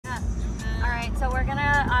so we're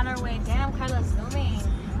gonna, on our way, damn, Carla's zooming.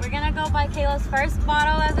 We're gonna go buy Kayla's first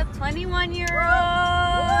bottle as a 21-year-old.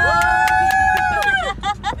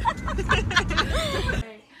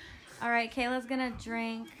 All right, Kayla's gonna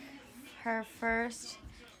drink her first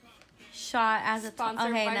shot as a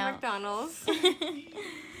sponsored by McDonald's.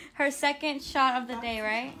 Her second shot of the day,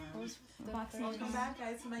 right? Welcome back,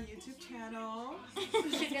 guys, to my YouTube channel.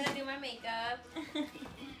 She's gonna do my makeup.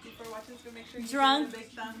 For watching, so make sure you Drunk. give it a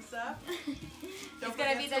big thumbs up. It's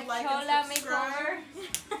gonna be the like Kayla makeover.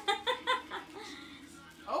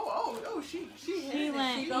 She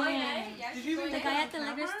went. She going in. Yeah, did you even The make guy it at the on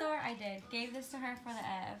liquor camera? store, I did. Gave this to her for the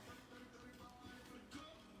F.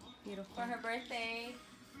 Beautiful. For her birthday.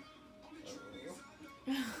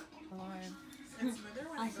 Lord. It's smoother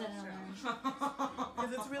when I'll it sit goes on down.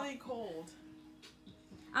 Because it's really cold.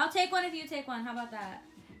 I'll take one if you take one. How about that?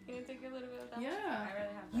 Can you take a little bit of that? Yeah. I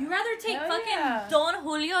rather have that. You rather take Hell fucking yeah. Don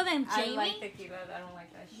Julio than I Jamie? like tequila. I don't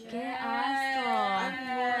like that shit. Qué I'm asco.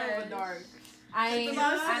 more of a dark. I'm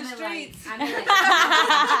belongs to a the light. streets. I'm a light.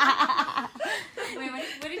 Wait,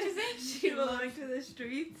 what did you say? She belongs to the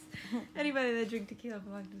streets. Anybody that drink tequila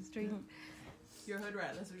belongs to the streets. You're a hood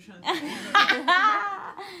rat, that's what you're trying to say.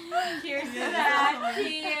 Cheers to that.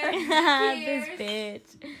 Cheers. This bitch.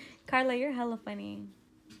 Carla, you're hella funny.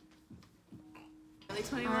 Really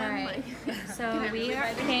 21, Alright, so we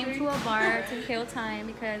came to a bar to kill time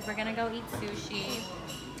because we're gonna go eat sushi.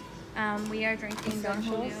 We are drinking Don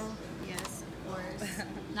Julio. Yes, of course.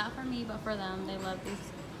 Not for me, but for them. They love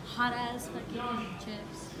these hot ass fucking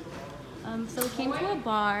chips. So we came to a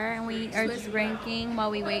bar and we are drinking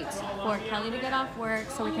while we wait for Kelly to get off work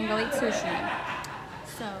so we can go eat sushi.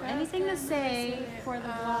 So, anything to say for the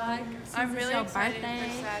vlog? Since I'm really it's your excited birthday?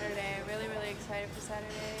 for Saturday. Really, really excited for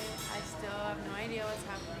Saturday. I still have no idea what's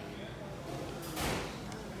happening.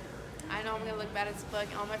 I know I'm gonna look bad as fuck.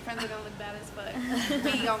 All my friends are gonna look bad as fuck.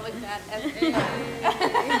 We gonna look bad as fuck.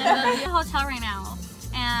 I'm at the hotel right now,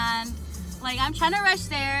 and like I'm trying to rush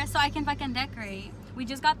there so I can fucking decorate. We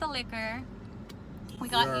just got the liquor. We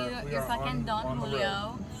got your fucking Don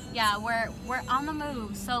Julio. Yeah, we're on the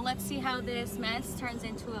move. So let's see how this mess turns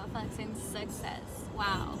into a fucking success.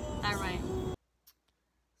 Wow, that rhymed.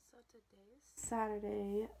 So today is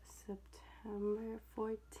Saturday, September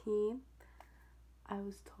 14th. I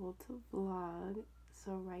was told to vlog.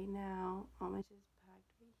 So right now, all my shit is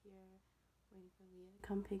packed right here, waiting for Leah to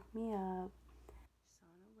come pick me up. She's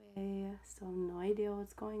on her way. Still have no idea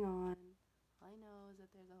what's going on. All I know is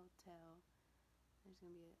that there's a hotel. There's gonna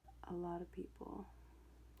be a lot of people.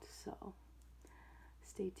 So,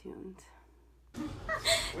 stay tuned.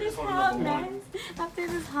 This hot mess. After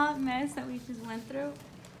this hot mess that we just went through,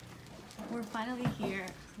 we're finally here.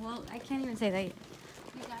 Well, I can't even say that yet.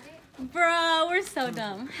 You got it? Bro, we're so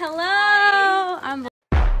dumb. Hello! I'm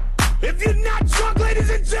If you're not drunk, ladies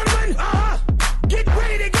and gentlemen, get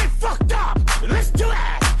ready to get fucked up. Let's do it.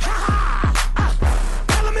 Ha ha.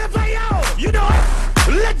 LMFAO, you know it.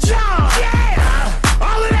 Let's go. Yeah.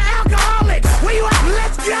 All of the alcoholics, where you at?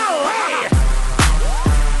 Let's go. Hey.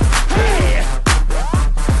 Hey.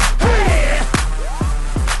 Hey.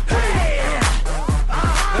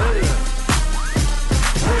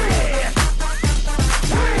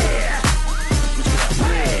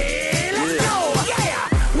 Hey. Let's go. Yeah.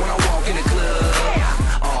 When I walk in the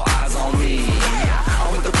club, all eyes on me. I'm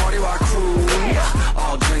with the party rock crew.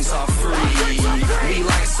 All drinks are free. We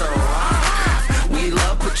like Ciroc. We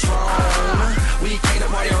love Patron. We came to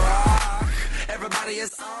party rock. Everybody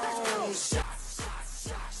is on.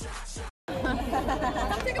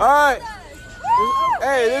 All right.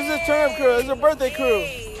 Hey, this is a turn up crew. This is a birthday crew.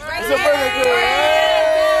 This is a birthday crew.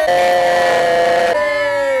 Hey!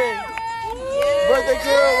 Birthday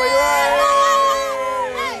crew, where you at?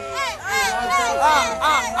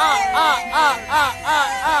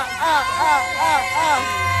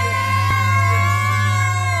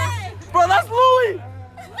 Bro, that's Louie.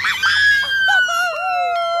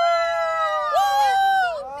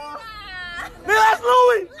 Man, that's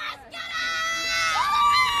Louie.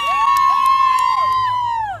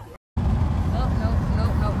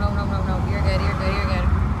 no. You're good.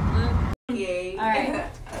 Yay. All right.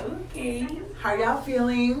 Okay. How y'all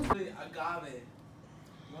feeling?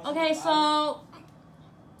 Okay, so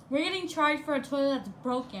we're getting charged for a toilet that's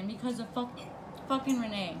broken because of fucking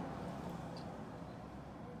Renee.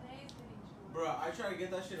 Bro, I tried to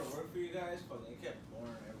get that shit to work for you guys, but it kept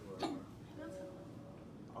blowing everywhere.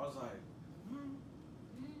 I was like,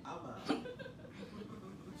 I'm out.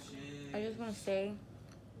 Shit. I just want to say,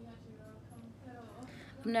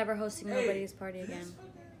 I'm never hosting nobody's party again.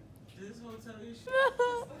 This hotel is shit.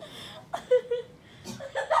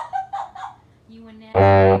 You and that.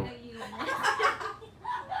 You and that.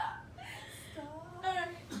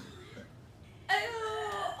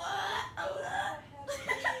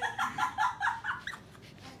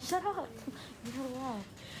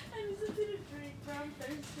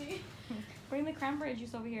 the cranberry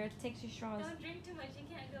juice over here. It takes your straws. Don't drink too much. You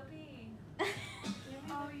can't go pee.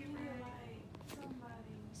 Oh, you really like somebody.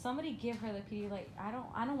 Somebody give her the Pedialyte. I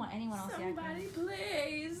don't want anyone else yakking. Somebody,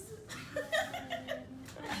 please.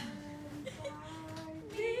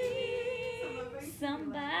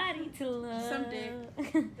 Somebody to love. Someday.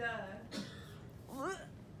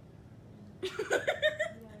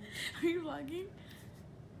 Are you vlogging?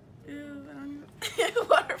 Ew, I don't even.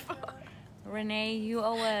 Waterfall. Renee, you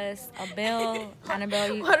owe us a bill.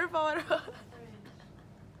 Annabelle, you. Waterfall.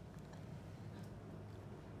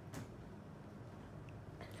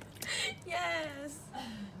 Yes.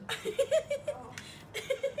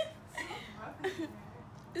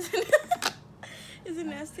 Is it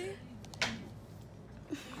nasty?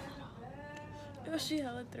 Oh, she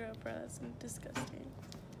hella threw up, bro. That's disgusting.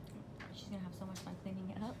 She's gonna have so much fun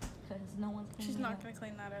cleaning it up because no one's cleaning She's it not up. gonna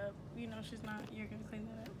clean that up. You know she's not. You're gonna clean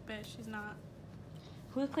that up. But she's not.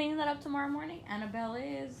 Who's cleaning that up tomorrow morning? Annabelle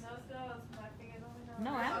is.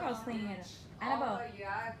 No, Annabelle's cleaning it up. Annabelle. All the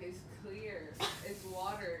yak is clear. It's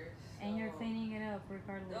water. And you're so- cleaning it up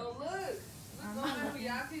regardless. No, look. I'm Look, not all the looking.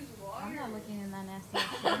 yak is water. I'm not looking in that nasty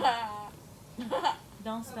shit.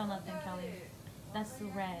 Don't spill nothing, Kelly. That's the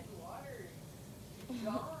red. Water.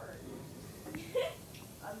 Darn.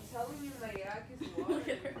 I'm telling you, my yak is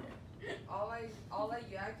water. All I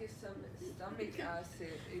yak is some stomach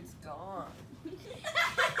acid. It's gone.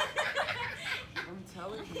 I'm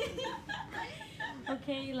telling you.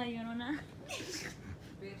 Okay, La Llorona.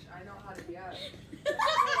 Bitch, I know how to yak.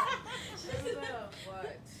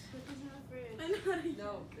 What?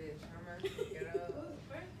 No, bitch, I'm gonna pick it up.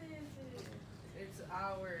 It's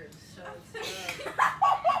ours, so it's up.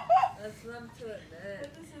 Let's run to it then.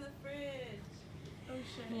 Oh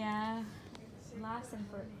shit. Yeah. Lasting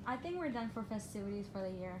for. I think we're done for festivities for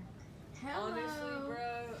the year. Honestly, bro,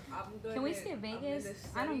 I'm gonna. Can we skip Vegas?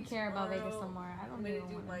 I don't care about Vegas no tomorrow. more. I I'm don't gonna even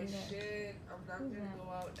do want my to do that. shit. I'm not Who's gonna that?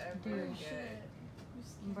 go out ever Dude. again.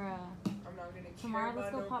 Bruh. I'm not gonna Tomorrow, care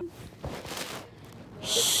let's go about pop.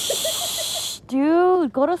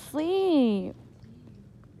 Dude, go to sleep.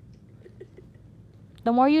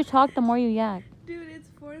 The more you talk, the more you yak. Dude, it's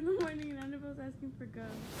 4 in the morning and Annabelle's asking for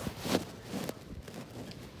gum.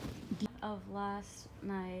 Of last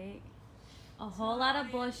night, a whole lot of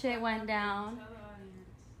bullshit went down.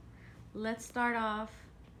 Let's start off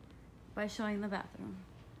by showing the bathroom.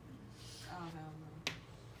 Oh, hell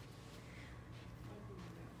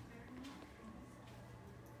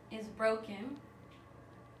no. It's broken.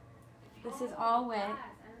 This is all wet.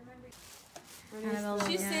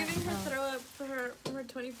 She's saving her throw up for her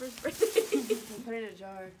 21st birthday. Put it in a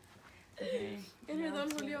jar. Okay. In her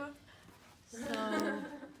Don Julio. So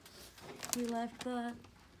we left the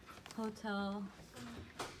hotel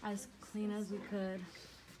as clean as we could,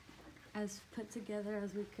 as put together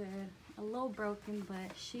as we could. A little broken,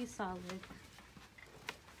 but she's solid.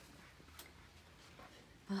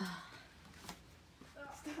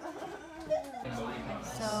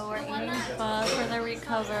 So we're eating pho for the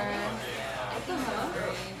recover.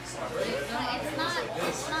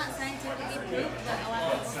 It's not scientifically proof, but a lot of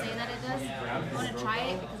people say that it does. I want to try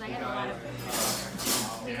it because I get a lot of.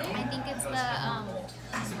 I think it's the I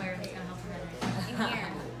swear it's gonna help her in here.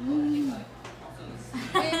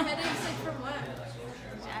 Wait, headaches like from what?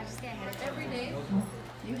 I just get headaches Every day?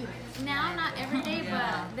 now, not every day,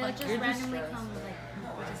 but they'll just randomly come like.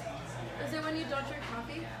 Is it when you don't drink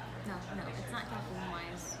coffee? No, it's not caffeine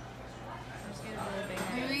wise. I'm just getting a really big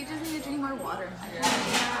headache. Maybe you just need to drink more water. Maybe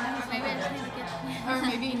I just need to get. Or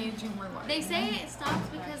maybe you need to drink more water. They say it stops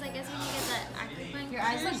because I guess when you get that acupuncture. Your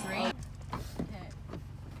eyes look green.